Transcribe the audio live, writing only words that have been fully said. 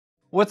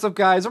What's up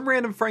guys, I'm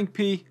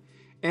randomfrankp,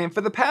 and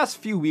for the past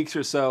few weeks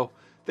or so,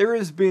 there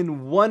has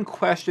been one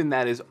question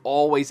that is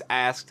always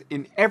asked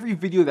in every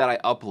video that I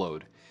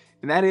upload,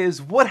 and that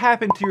is, what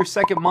happened to your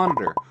second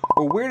monitor,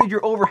 or where did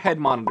your overhead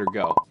monitor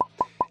go?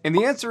 And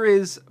the answer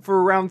is,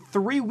 for around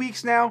 3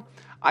 weeks now,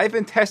 I've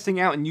been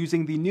testing out and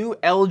using the new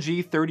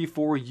LG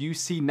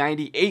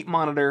 34UC98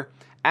 monitor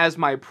as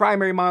my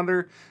primary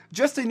monitor,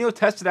 just to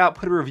test it out,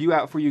 put a review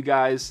out for you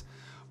guys,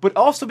 but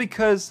also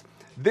because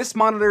this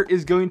monitor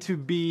is going to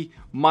be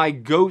my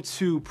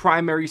go-to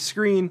primary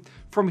screen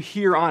from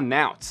here on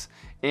out.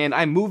 And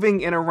I'm moving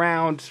in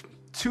around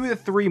 2 to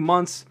 3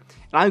 months,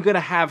 and I'm going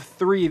to have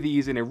 3 of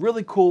these in a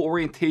really cool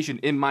orientation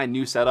in my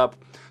new setup.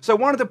 So I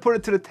wanted to put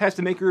it to the test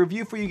and make a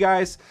review for you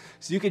guys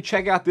so you can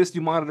check out this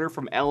new monitor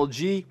from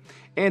LG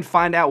and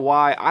find out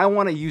why I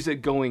want to use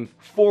it going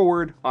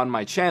forward on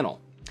my channel.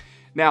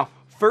 Now,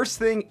 first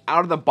thing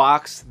out of the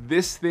box,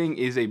 this thing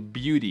is a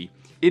beauty.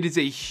 It is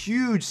a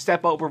huge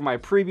step up over my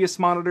previous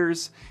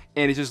monitors,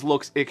 and it just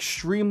looks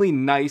extremely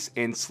nice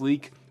and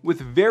sleek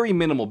with very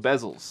minimal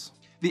bezels.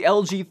 The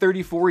LG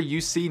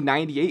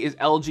 34UC98 is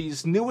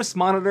LG's newest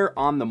monitor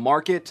on the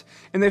market,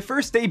 and they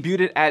first debuted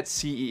it at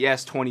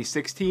CES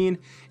 2016,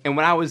 and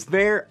when I was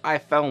there, I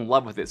fell in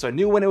love with it. So I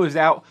knew when it was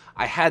out,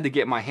 I had to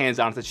get my hands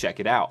on it to check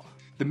it out.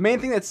 The main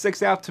thing that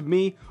sticks out to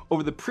me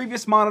over the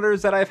previous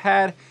monitors that I've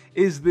had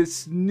is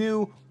this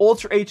new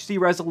Ultra HD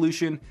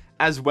resolution,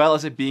 as well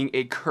as it being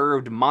a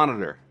curved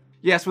monitor.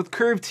 Yes, with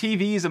curved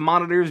TVs and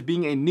monitors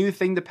being a new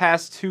thing the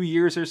past 2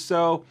 years or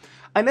so,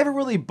 I never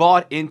really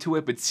bought into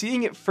it, but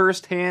seeing it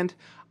firsthand,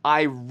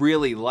 I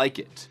really like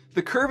it.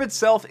 The curve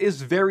itself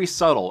is very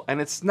subtle,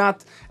 and it's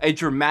not a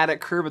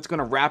dramatic curve that's going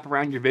to wrap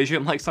around your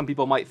vision like some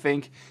people might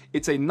think.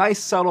 It's a nice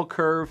subtle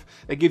curve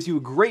that gives you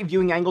great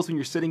viewing angles when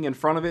you're sitting in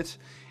front of it.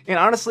 And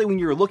honestly, when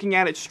you're looking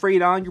at it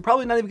straight on, you're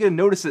probably not even going to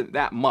notice it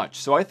that much.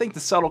 So I think the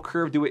subtle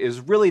curve to it is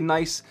really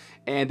nice,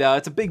 and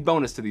it's a big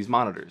bonus to these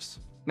monitors.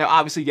 Now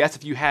obviously, yes,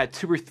 if you had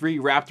 2 or 3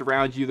 wrapped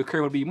around you, the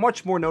curve would be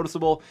much more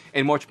noticeable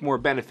and much more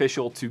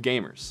beneficial to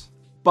gamers.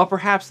 But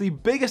perhaps the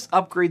biggest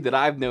upgrade that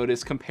I've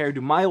noticed compared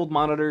to my old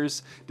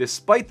monitors,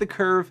 despite the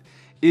curve,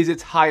 is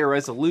its higher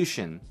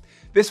resolution.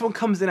 This one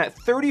comes in at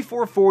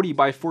 3440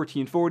 by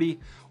 1440,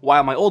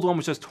 while my old one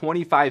was just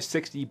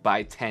 2560 by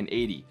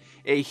 1080.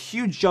 A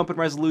huge jump in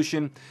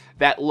resolution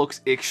that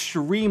looks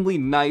extremely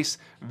nice,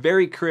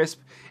 very crisp,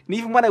 and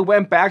even when I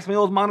went back to my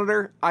old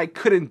monitor, I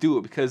couldn't do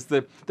it because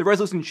the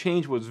resolution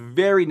change was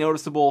very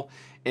noticeable,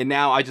 and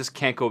now I just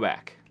can't go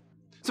back.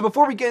 So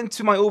before we get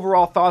into my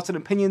overall thoughts and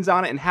opinions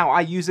on it and how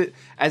I use it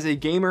as a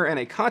gamer and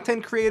a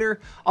content creator,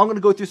 I'm going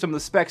to go through some of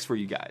the specs for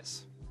you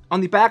guys.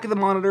 On the back of the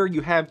monitor,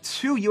 you have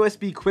 2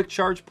 USB quick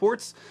charge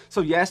ports, so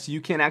yes, you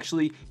can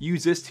actually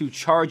use this to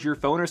charge your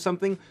phone or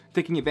something,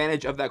 taking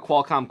advantage of that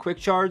Qualcomm quick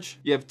charge.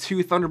 You have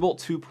 2 Thunderbolt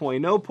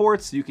 2.0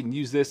 ports, so you can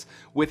use this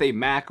with a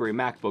Mac or a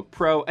MacBook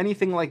Pro,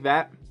 anything like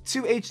that.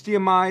 2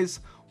 HDMIs,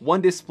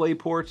 1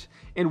 DisplayPort,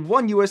 and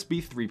 1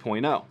 USB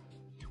 3.0.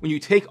 When you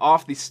take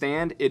off the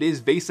stand, it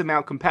is VESA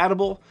mount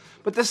compatible,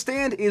 but the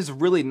stand is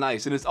really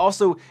nice, and it's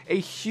also a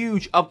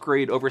huge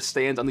upgrade over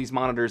stands on these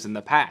monitors in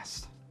the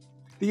past.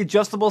 The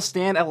adjustable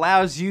stand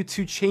allows you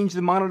to change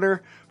the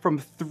monitor from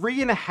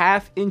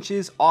 3.5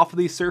 inches off of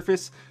the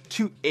surface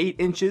to 8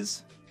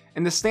 inches.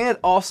 And the stand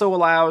also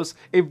allows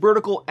a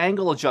vertical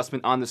angle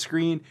adjustment on the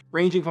screen,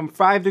 ranging from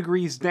 5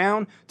 degrees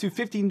down to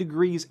 15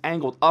 degrees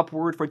angled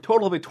upward for a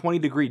total of a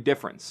 20-degree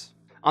difference.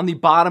 On the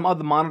bottom of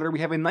the monitor, we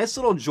have a nice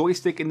little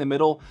joystick in the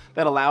middle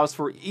that allows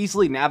for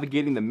easily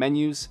navigating the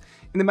menus.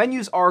 And the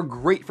menus are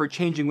great for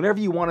changing whatever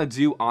you want to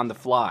do on the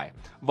fly.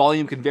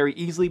 Volume can very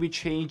easily be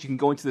changed. You can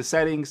go into the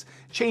settings,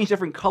 change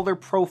different color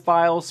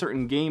profiles,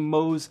 certain game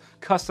modes,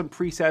 custom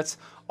presets,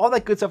 all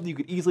that good stuff that you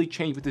could easily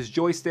change with this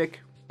joystick.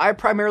 I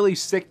primarily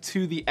stick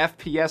to the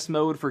FPS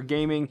mode for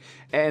gaming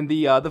and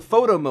the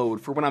photo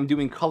mode for when I'm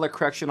doing color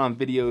correction on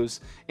videos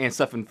and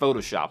stuff in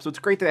Photoshop. So it's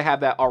great that I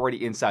have that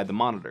already inside the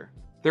monitor.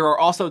 There are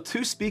also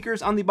 2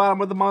 speakers on the bottom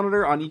of the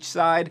monitor on each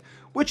side,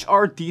 which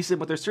are decent,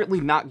 but they're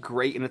certainly not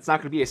great, and it's not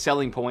going to be a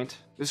selling point.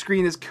 The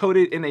screen is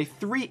coated in a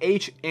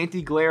 3H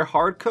anti-glare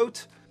hard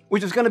coat,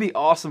 which is going to be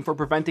awesome for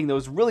preventing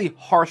those really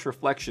harsh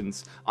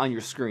reflections on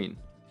your screen.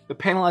 The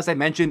panel, as I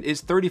mentioned,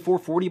 is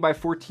 3440 by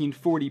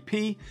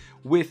 1440p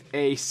with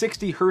a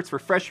 60 Hz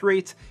refresh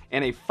rate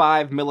and a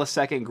 5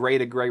 millisecond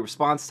gray-to-gray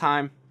response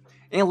time.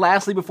 And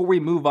lastly, before we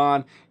move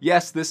on,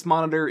 yes, this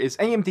monitor is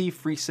AMD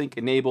FreeSync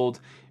enabled,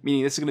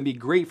 meaning this is going to be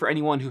great for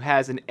anyone who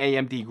has an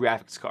AMD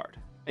graphics card.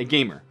 A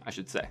gamer, I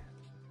should say.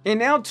 And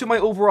now to my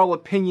overall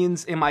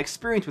opinions and my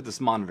experience with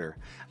this monitor.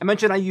 I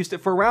mentioned I used it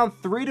for around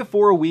 3 to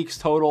 4 weeks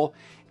total,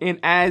 and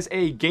as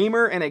a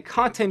gamer and a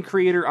content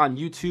creator on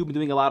YouTube and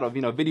doing a lot of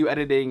video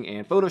editing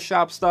and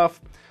Photoshop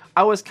stuff,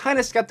 I was kind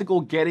of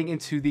skeptical getting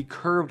into the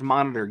curved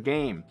monitor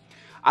game.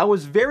 I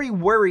was very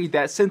worried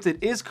that since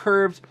it is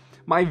curved,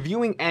 my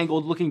viewing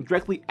angle looking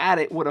directly at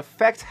it would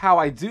affect how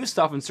I do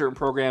stuff in certain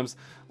programs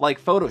like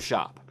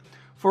Photoshop.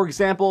 For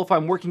example, if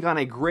I'm working on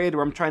a grid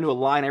where I'm trying to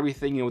align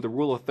everything with the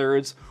rule of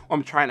thirds, or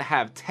I'm trying to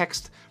have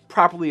text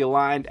properly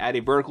aligned at a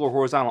vertical or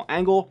horizontal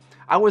angle,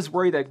 I was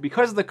worried that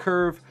because of the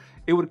curve,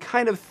 it would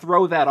kind of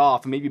throw that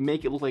off and maybe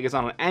make it look like it's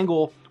on an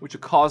angle, which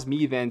would cause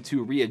me then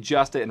to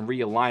readjust it and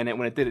realign it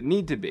when it didn't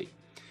need to be.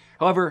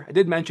 However, I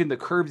did mention the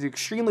curve is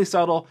extremely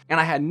subtle, and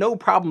I had no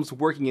problems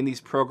working in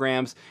these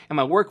programs, and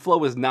my workflow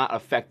was not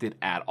affected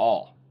at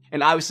all.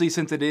 And obviously,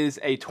 since it is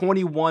a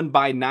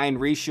 21:9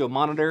 ratio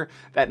monitor,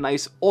 that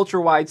nice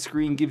ultra-wide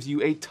screen gives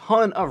you a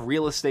ton of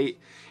real estate.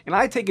 And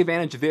I take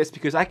advantage of this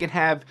because I can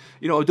have,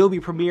 Adobe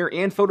Premiere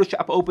and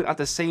Photoshop open at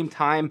the same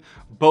time,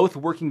 both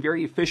working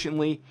very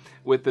efficiently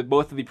with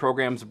both of the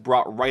programs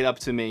brought right up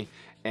to me.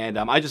 And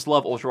I just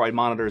love ultra-wide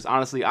monitors.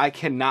 Honestly, I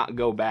cannot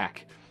go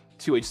back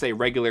to a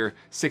regular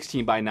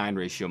 16:9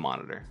 ratio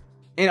monitor.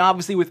 And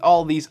obviously with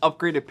all these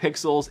upgraded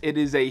pixels, it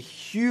is a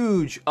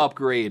huge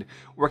upgrade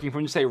working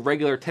from just a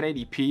regular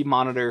 1080p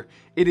monitor.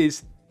 It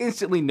is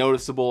instantly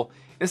noticeable.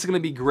 This is going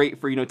to be great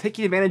for,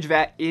 taking advantage of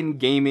that in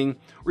gaming,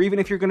 or even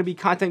if you're going to be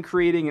content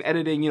creating and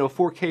editing,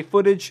 4K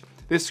footage,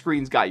 this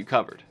screen's got you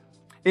covered.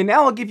 And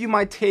now I'll give you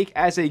my take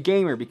as a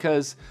gamer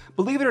because,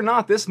 believe it or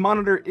not, this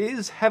monitor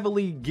is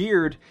heavily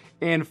geared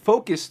and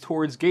focused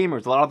towards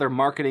gamers. A lot of their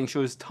marketing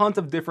shows tons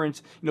of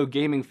different,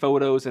 gaming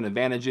photos and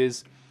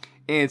advantages.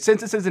 And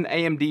since this is an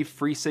AMD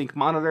FreeSync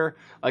monitor,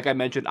 like I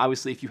mentioned,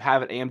 obviously if you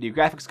have an AMD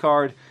graphics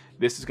card,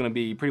 this is going to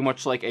be pretty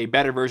much like a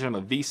better version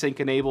of a VSync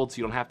enabled, so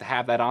you don't have to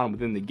have that on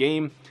within the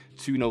game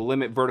to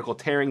limit vertical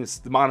tearing.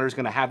 The monitor is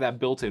going to have that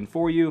built in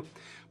for you.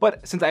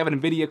 But since I have an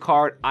NVIDIA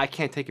card, I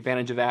can't take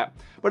advantage of that,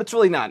 but it's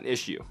really not an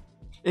issue.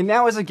 And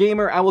now as a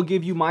gamer, I will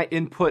give you my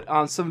input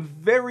on some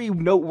very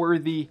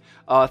noteworthy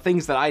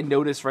things that I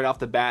noticed right off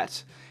the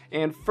bat.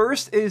 And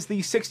first is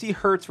the 60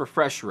 Hz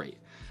refresh rate.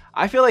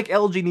 I feel like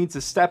LG needs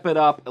to step it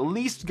up, at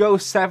least go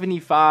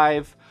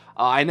 75.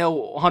 I know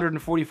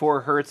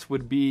 144 Hz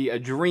would be a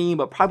dream,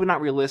 but probably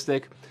not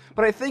realistic.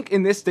 But I think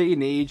in this day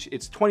and age,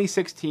 it's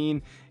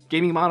 2016,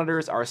 gaming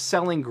monitors are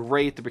selling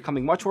great, they're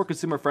becoming much more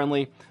consumer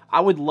friendly.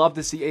 I would love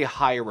to see a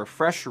higher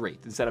refresh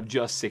rate instead of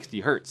just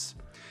 60 Hz.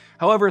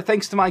 However,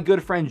 thanks to my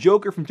good friend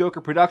Joker from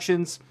Joker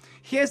Productions,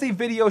 he has a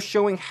video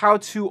showing how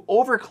to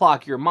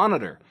overclock your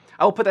monitor.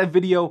 I will put that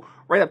video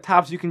right up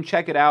top so you can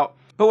check it out.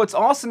 But what's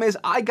awesome is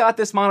I got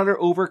this monitor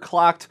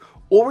overclocked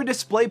over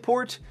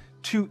DisplayPort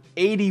to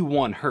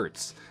 81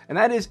 Hz. And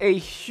that is a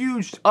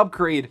huge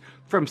upgrade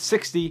from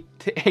 60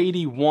 to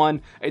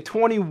 81, a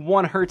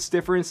 21 Hz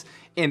difference,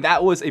 and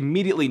that was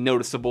immediately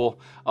noticeable,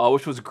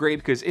 which was great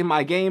because in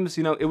my games,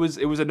 it was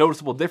a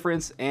noticeable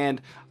difference,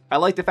 and I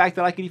like the fact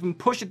that I could even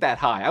push it that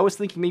high. I was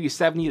thinking maybe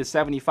 70 to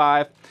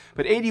 75,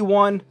 but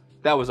 81,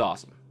 that was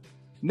awesome.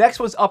 Next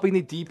was upping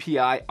the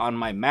DPI on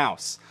my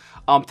mouse.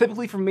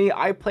 Typically for me,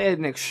 I play at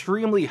an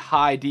extremely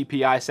high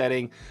DPI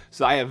setting,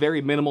 so I have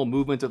very minimal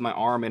movement of my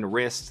arm and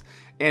wrist.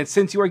 And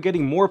since you are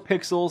getting more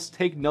pixels,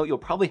 take note, you'll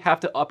probably have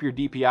to up your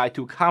DPI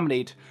to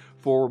accommodate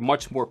for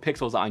much more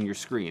pixels on your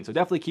screen. So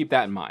definitely keep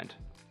that in mind.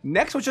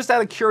 Next was just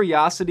out of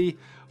curiosity,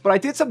 but I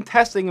did some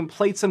testing and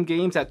played some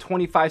games at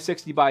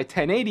 2560 by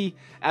 1080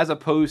 as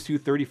opposed to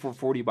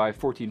 3440 by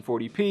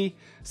 1440p,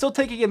 still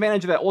taking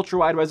advantage of that ultra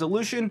wide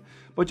resolution,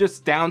 but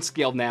just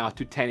downscaled now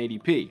to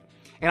 1080p.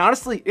 And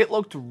honestly, it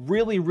looked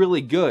really,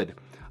 really good.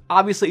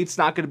 Obviously, it's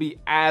not going to be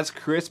as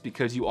crisp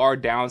because you are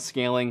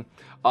downscaling,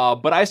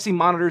 but I've seen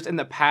monitors in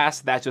the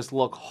past that just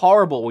look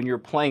horrible when you're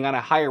playing on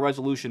a higher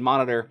resolution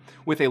monitor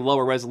with a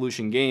lower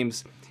resolution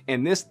games.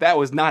 And that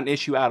was not an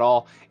issue at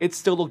all. It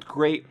still looked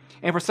great.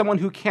 And for someone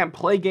who can't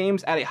play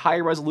games at a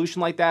higher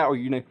resolution like that, or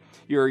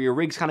your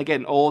rig's kind of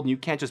getting old and you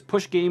can't just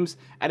push games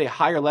at a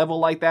higher level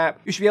like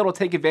that, you should be able to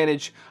take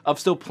advantage of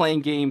still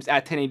playing games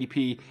at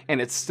 1080p and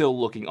it's still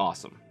looking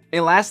awesome.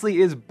 And lastly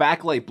is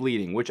backlight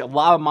bleeding, which a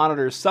lot of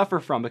monitors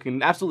suffer from. It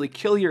can absolutely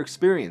kill your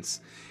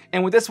experience.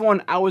 And with this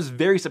one, I was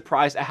very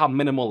surprised at how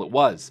minimal it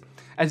was.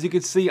 As you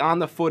can see on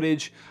the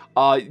footage,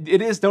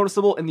 it is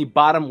noticeable in the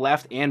bottom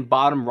left and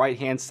bottom right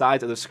hand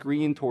sides of the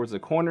screen towards the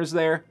corners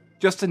there.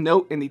 Just to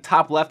note, in the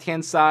top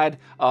left-hand side,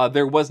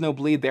 there was no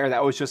bleed there.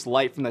 That was just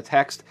light from the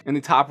text. In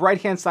the top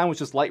right-hand side was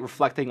just light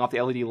reflecting off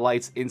the LED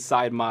lights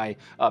inside my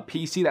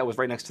PC that was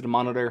right next to the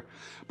monitor.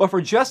 But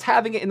for just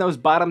having it in those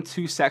bottom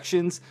two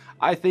sections,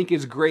 I think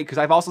is great because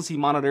I've also seen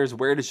monitors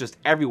where it is just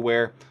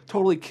everywhere.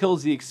 Totally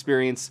kills the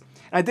experience.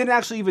 And I didn't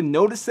actually even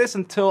notice this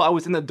until I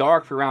was in the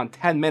dark for around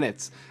 10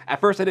 minutes. At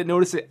first, I didn't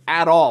notice it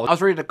at all. I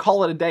was ready to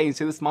call it a day and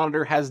say this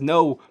monitor has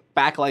no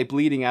backlight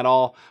bleeding at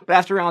all, but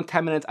after around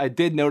 10 minutes I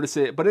did notice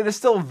it, but it is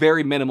still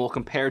very minimal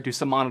compared to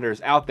some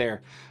monitors out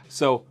there,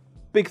 so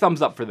big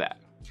thumbs up for that.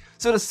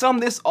 So to sum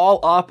this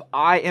all up,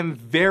 I am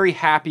very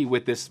happy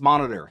with this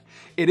monitor.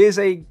 It is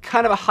a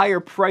kind of a higher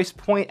price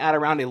point at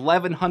around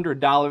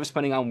 $1,100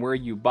 depending on where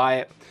you buy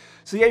it,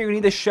 so yeah, you're gonna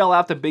need to shell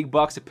out the big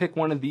bucks to pick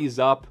one of these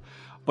up,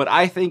 but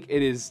I think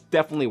it is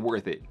definitely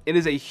worth it. It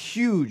is a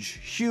huge,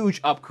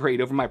 huge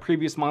upgrade over my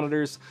previous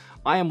monitors.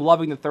 I am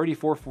loving the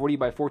 3440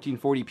 by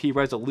 1440p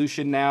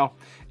resolution now.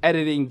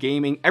 Editing,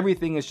 gaming,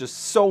 everything is just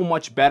so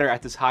much better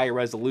at this higher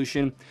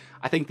resolution.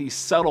 I think the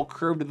subtle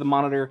curve to the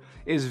monitor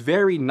is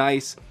very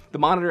nice. The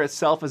monitor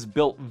itself is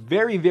built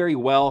very, very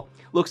well.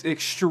 Looks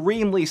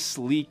extremely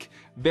sleek,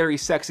 very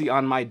sexy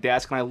on my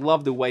desk, and I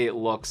love the way it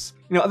looks.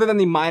 You know, other than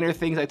the minor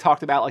things I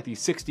talked about, like the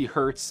 60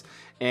 hertz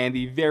and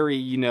the very,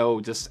 you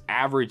know, just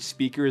average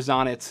speakers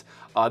on it,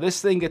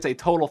 this thing gets a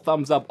total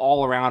thumbs up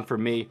all around for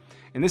me.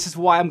 And this is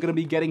why I'm going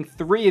to be getting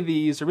 3 of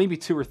these, or maybe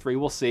 2 or 3,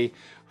 we'll see,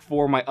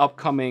 for my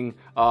upcoming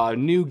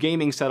new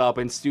gaming setup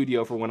and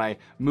studio for when I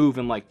move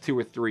in like 2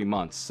 or 3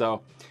 months.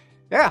 So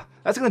yeah,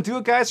 that's going to do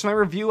it, guys, for my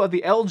review of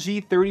the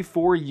LG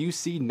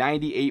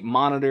 34UC98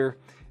 monitor.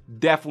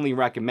 Definitely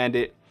recommend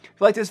it. If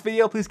you like this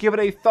video, please give it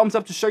a thumbs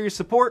up to show your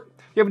support.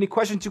 If you have any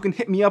questions, you can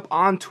hit me up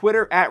on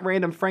Twitter at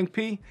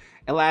randomfrankp.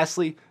 And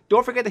lastly,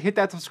 don't forget to hit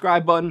that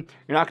subscribe button.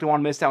 You're not going to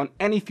want to miss out on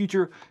any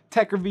future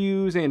tech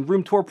reviews and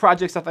room tour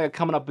projects, stuff like that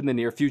coming up in the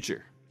near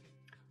future.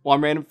 Well,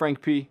 I'm Random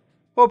Frank P.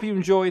 Hope you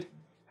enjoyed.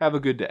 Have a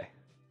good day.